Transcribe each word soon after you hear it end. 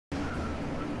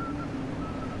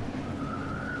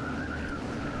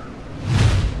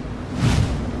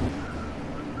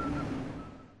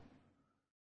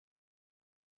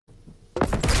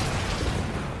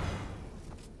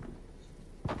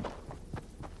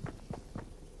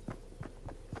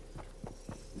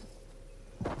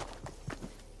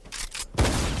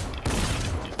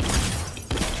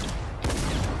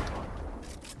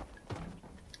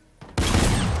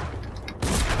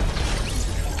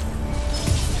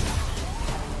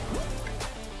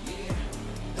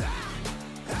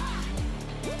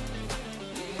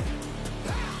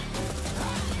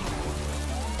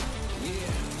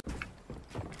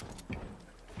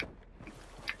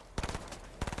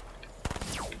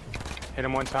Hit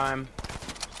him one time.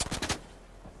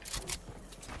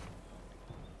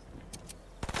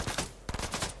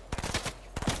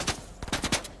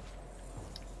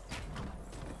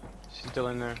 She's still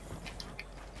in there.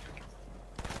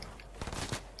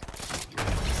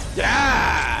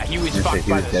 Yeah! He was fucked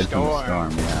by the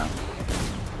storm. Yeah.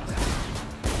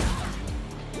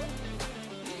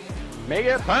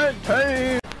 Mega punt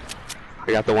time!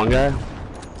 I got the one guy.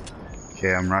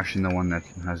 Okay, I'm rushing the one that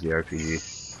has the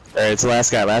RPG. Alright, it's the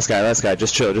last guy, last guy.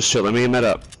 Just chill. Let me get met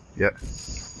up. Yep.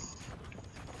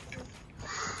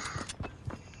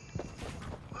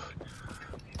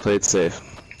 Play it safe.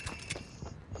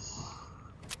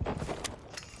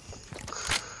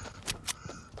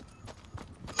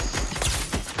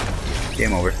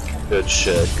 Game over. Good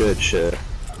shit, good shit.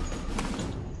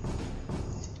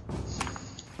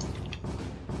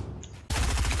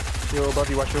 Yo,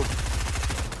 buddy, watch out.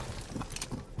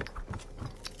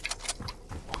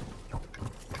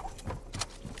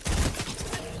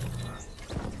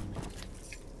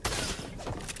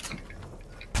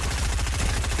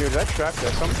 Dude, that trap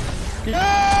does something.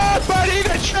 Yeah, buddy,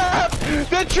 the trap!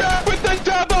 The trap with the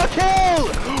double kill!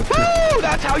 Woo!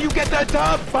 That's how you get the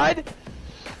dub, bud!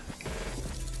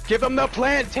 Give him the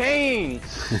plantains!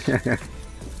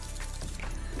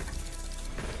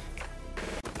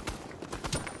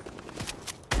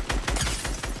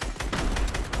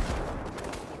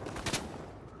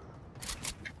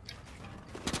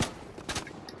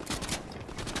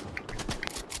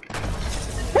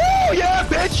 Woo! Yeah,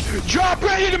 bitch! Drop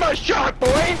right into my shot,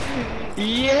 boy!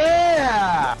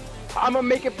 Yeah! I'ma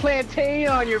make a plantain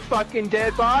on your fucking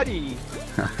dead body!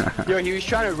 Yo, he was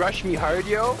trying to rush me hard,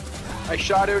 yo. I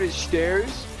shot out his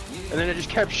stairs, and then I just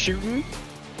kept shooting.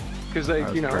 Cause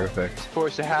like, you know, perfect.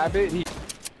 force a habit. And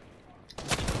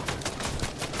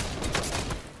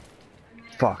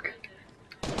Fuck.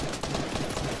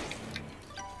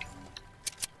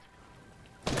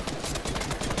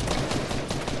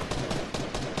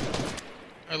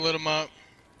 I lit him up.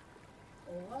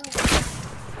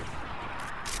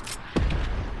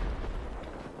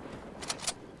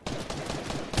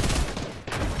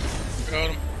 Got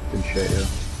him. Good shit, yeah.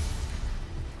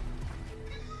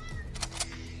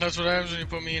 That's what happens when you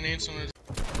put me in aim somewhere.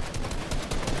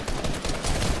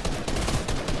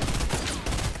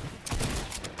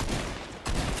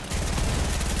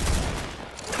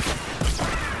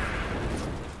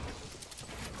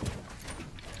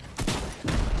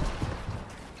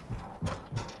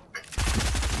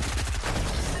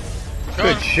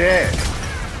 Good shit.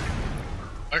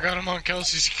 I got him on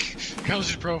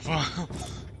Kelsey's profile.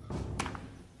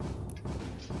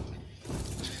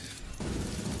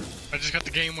 I just got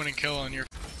the game-winning kill on your.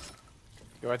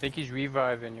 yo, I think he's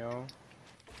reviving, yo.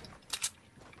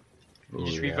 He Ooh,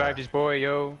 just yeah. revived his boy,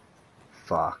 yo.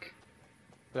 Fuck.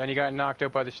 But then he got knocked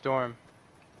out by the storm.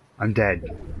 I'm dead.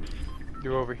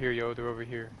 They're over here, yo. They're over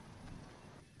here.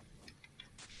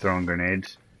 Throwing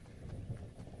grenades.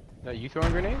 Is that you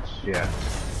throwing grenades? Yeah.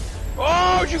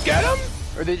 Oh, did you get him?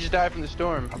 Or they just died from the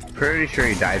storm? Pretty sure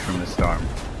he died from the storm.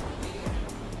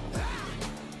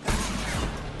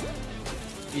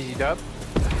 Easy dub.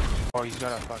 Oh, he's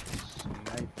got a fucking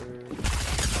sniper.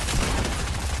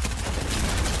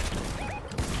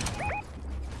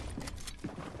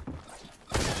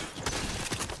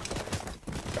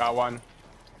 Got one.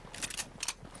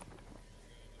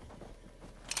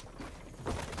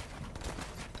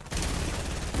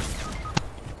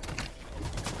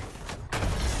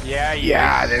 Yeah,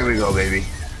 Yeah, there we go, baby.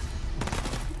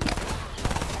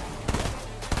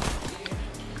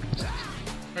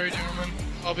 Alright, gentlemen.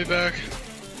 I'll be back.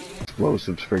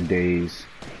 Explosives for days.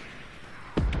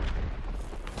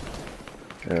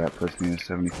 Okay, that puts me to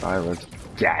 75. Let's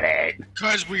get it.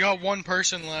 Guys, we got one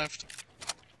person left.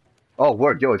 Oh,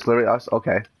 word. Yo, it's literally us.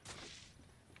 Okay.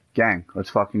 Gang, let's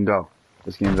fucking go.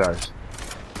 This game's ours.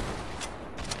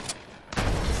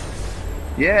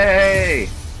 Yay!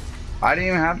 I didn't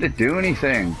even have to do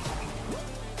anything.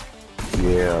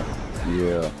 Yeah.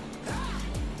 Yeah.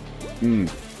 Hmm.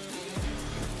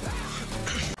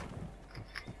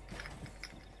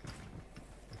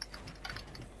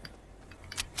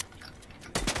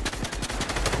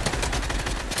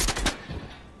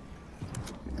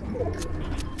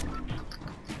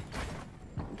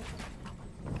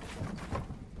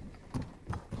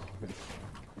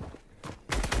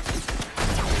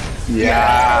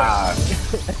 Yeah.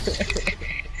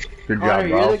 Good job, Connor,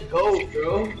 bro. you're the GOAT,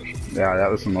 bro. Yeah, that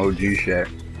was some OG shit.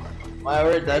 My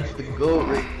word, that's the GOAT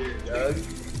right there, dog.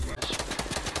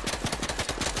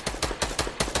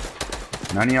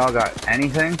 None of y'all got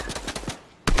anything?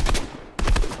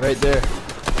 Right there.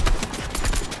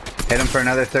 Hit him for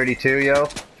another 32, yo.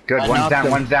 Good. I One's knocked down.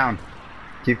 him. One's down.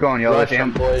 Keep going, yo. Rush Let's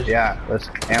 'em, boys. Yeah, let's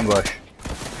ambush.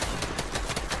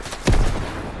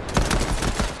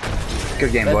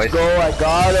 Good game, Let's boys. go, I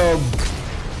got him.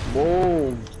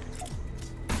 Boom.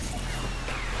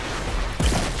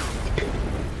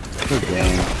 Good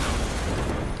game.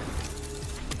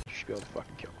 Should be able to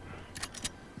fucking kill.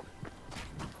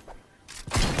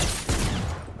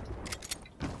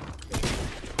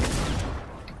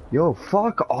 Yo,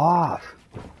 fuck off.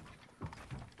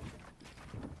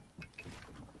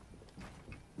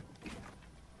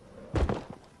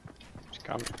 It's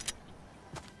coming.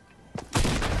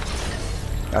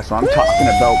 That's what I'm talking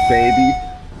about, baby.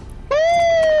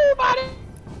 Woo, buddy!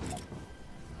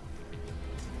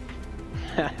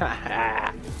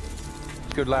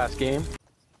 It's good last game.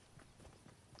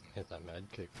 Hit that med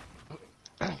kick.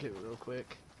 Get it real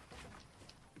quick.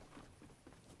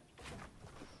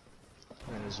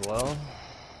 And as well.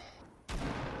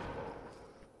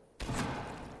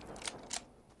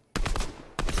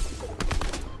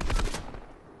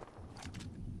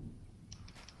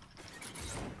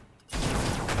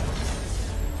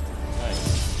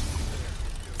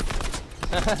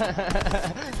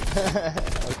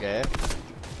 Okay. I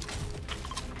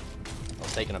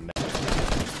was taking a med.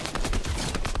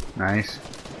 Nice.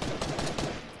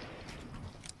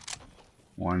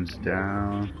 One's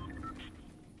down.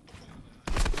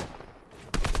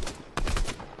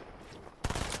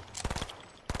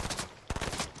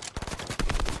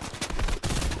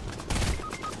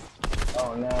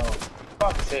 Oh no.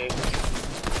 Fuck's sake.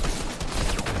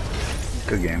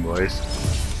 Good game, boys.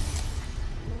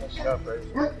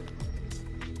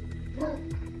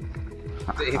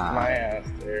 Saved my ass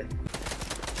there.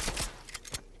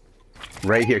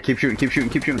 Right here. Keep shooting, keep shooting,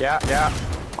 keep shooting. Yeah, yeah.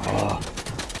 Oh.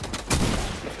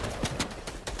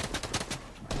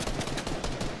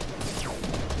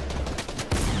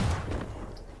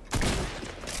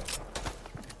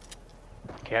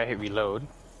 Okay, I hit reload.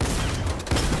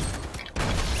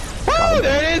 Woo!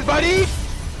 There it is, buddy!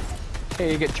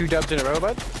 Hey, you get 2 dubs in a row,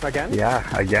 bud? Again? Yeah,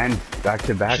 again. Back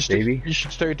to back, baby. You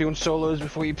should start doing solos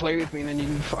before you play with me, and then you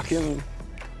can fucking...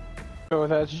 Oh,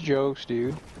 that's jokes,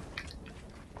 dude.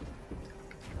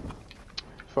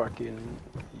 Fucking...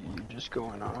 You just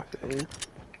going off, eh?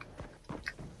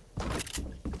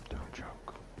 Don't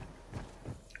joke.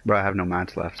 Bro, I have no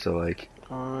mats left, so like...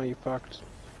 Oh, you fucked.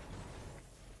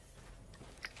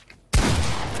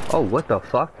 Oh, what the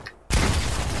fuck?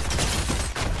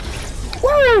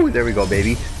 Woo! There we go,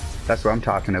 baby. That's what I'm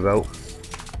talking about.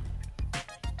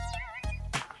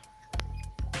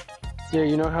 Yeah,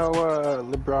 you know how,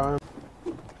 LeBron...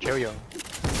 Yo-yo.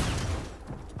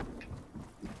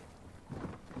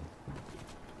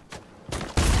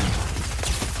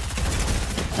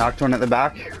 Knocked one at the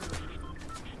back.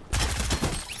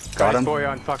 Got him. Boy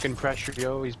on fucking pressure,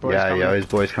 yo. His boy's Yeah, coming. yeah, his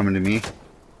boy's coming to me.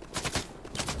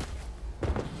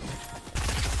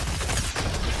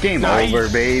 Game Nice. over,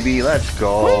 baby. Let's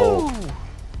go. Woo!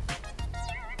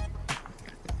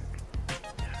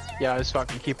 Yeah, I was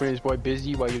fucking keeping his boy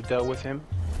busy while you dealt with him.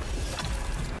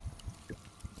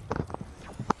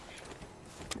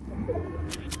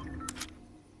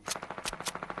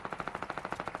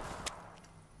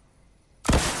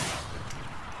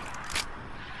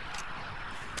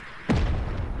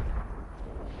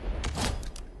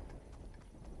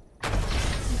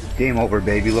 Game over,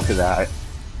 baby. Look at that.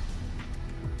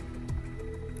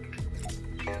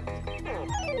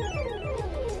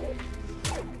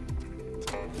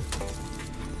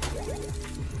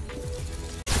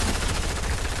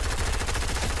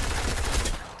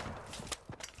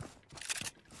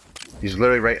 He's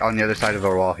literally right on the other side of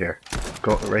our wall here.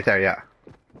 Go right there, yeah.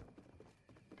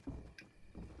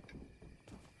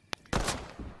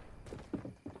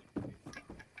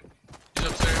 He's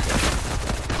upstairs.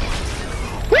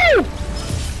 Woo!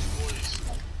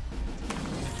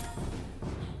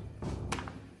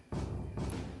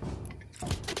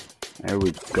 There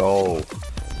we go.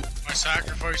 My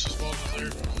sacrifice was well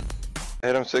deserved.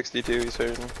 Hit him 62, he's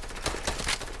hurting.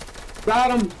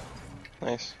 Got him!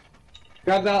 Nice.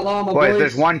 Got that llama, Boys, boys.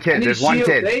 there's one I kid. need There's one shield,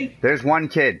 kid. eh? There's one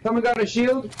kid. Someone got a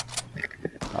shield? There's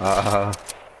Oh,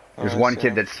 one I see kid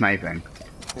him. that's sniping.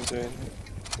 He's right,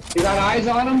 You got eyes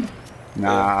on him?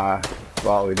 Nah.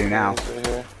 Well, we do now. he's right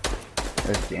here.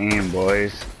 Good game,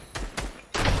 boys.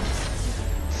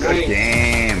 Good Nice.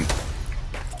 game.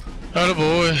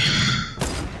 Attaboy.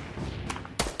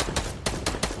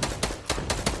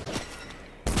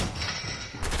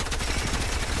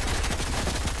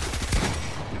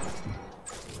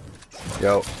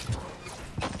 Yo.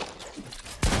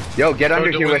 Yo, get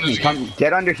under to here win with me. this Come, game.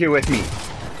 get under here with me.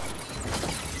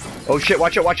 Oh shit,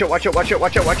 watch out, watch out, watch out, watch out,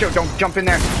 watch out, watch out, don't jump in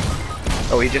there.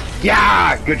 Oh, he just,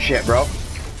 yeah, good shit, bro.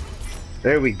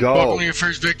 There we go. Welcome to your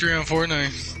first victory on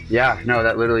Fortnite. Yeah, no,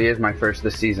 that literally is my first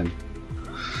this season.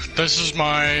 This is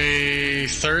my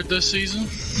third this season.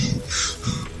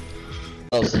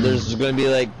 Oh, so there's gonna be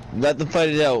like, let them fight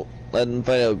it out. Let them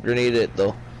fight out. Grenade it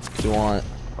though, if you want.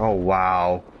 Oh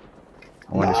wow.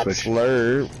 I want to Not switch.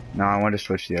 slurp. No, I want to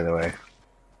switch the other way.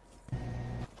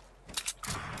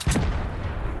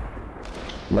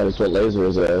 Might as well laser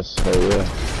his ass. Oh yeah.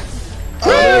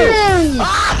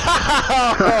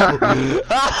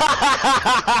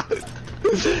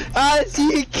 Ah,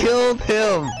 he killed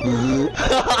him.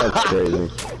 That's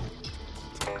crazy.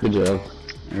 Good job.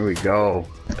 There we go.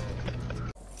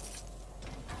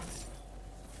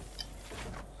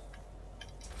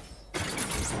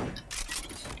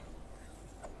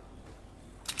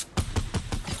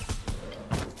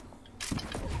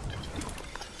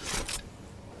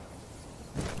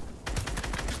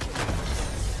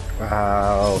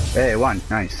 Wow. Hey, one.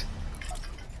 Nice.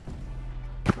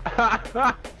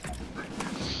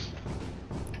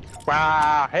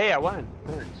 Wow. Hey, I won.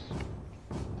 Thanks.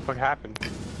 What happened?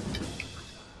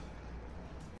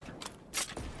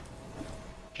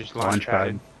 Just launch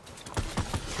pad.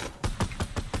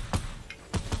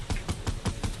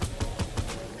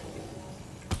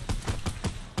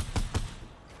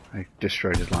 I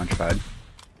destroyed his launch pad.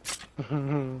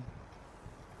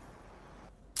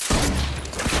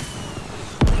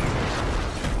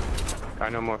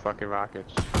 Got no more fucking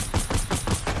rockets.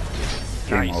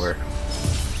 Game Nice. over.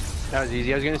 That was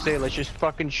easy. I was gonna say, let's just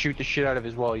fucking shoot the shit out of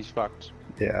his wall. He's fucked.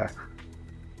 Yeah.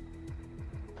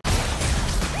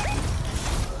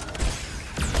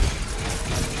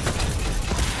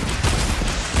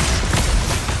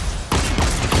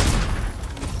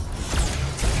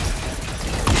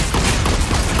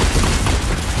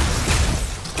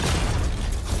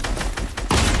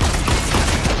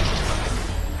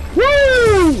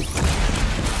 Woo!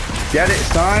 Get it,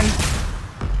 son?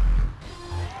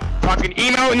 Fucking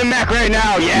emo in the mech right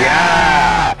now.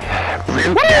 Yeah.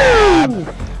 Brute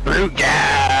gab. Brute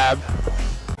gab.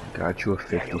 Got you a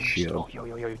 50 Yo, shield. yo,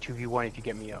 2v1 if you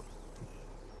get me up.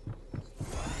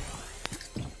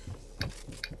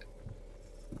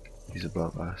 He's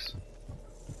above us.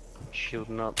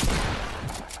 Shielding up.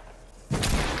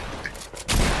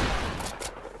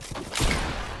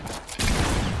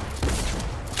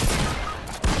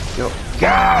 Yo. Oh,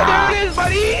 Yeah! there it is,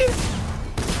 buddy!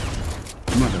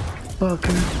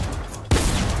 Motherfucker.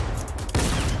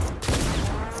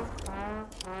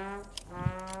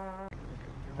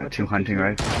 Got two hunting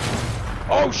rifles.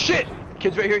 Oh shit!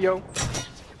 Kid's right here, yo.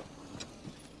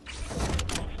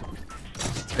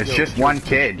 It's Yo, just yo, one Be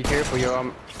kid. careful,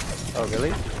 yo. Oh,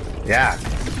 really? Yeah.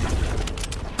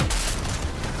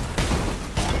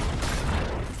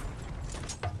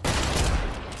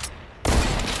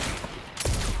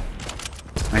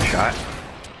 Nice shot.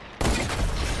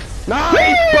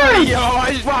 Nice, buddy, yo!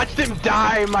 I just watched him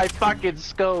die in my fucking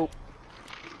scope.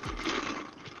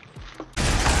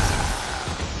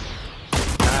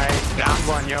 Nice, down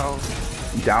one, yo.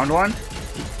 Downed one?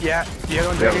 Yeah, the other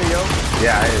one's right here, yo.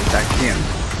 Yeah, I see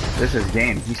him. This is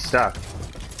game. He's stuck.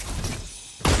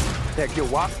 Yeah, yo,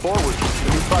 walk forward. Let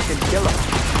me fucking kill him.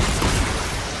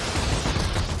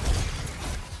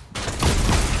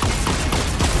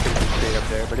 Stay up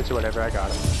there, but it's whatever. I got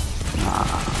him.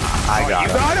 I got you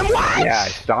him. got him? What? Yeah, I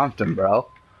stomped him, bro.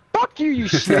 Fuck you, you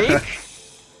snake!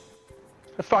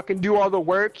 I fucking do all the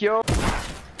work, yo.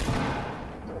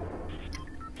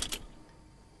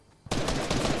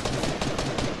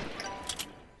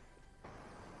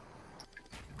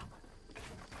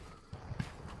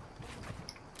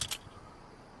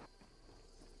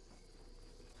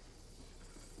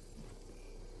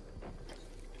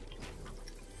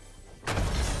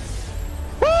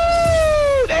 Woo!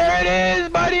 There it is,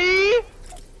 buddy!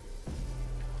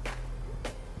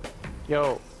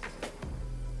 Yo.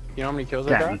 You know how many kills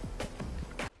I Dang. got?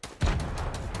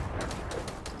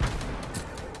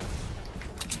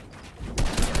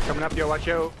 Coming up, yo, watch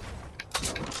out.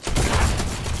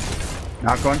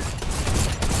 Knock one.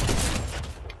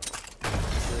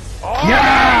 Oh,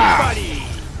 Yeah! buddy!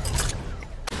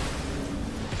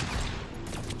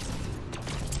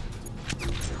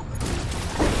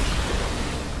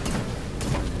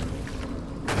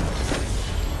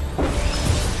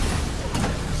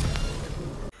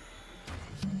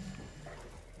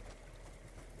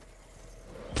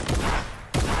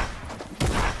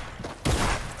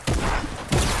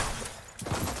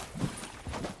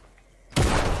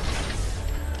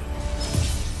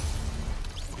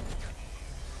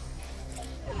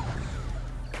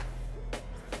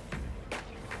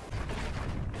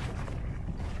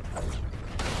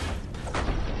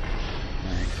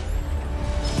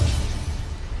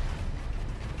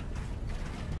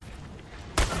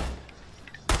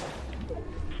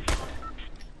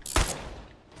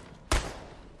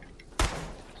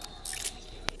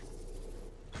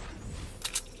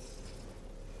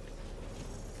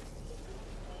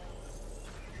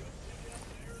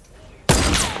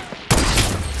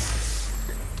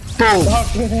 Boom!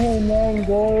 Fucking hell, no,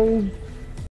 boys.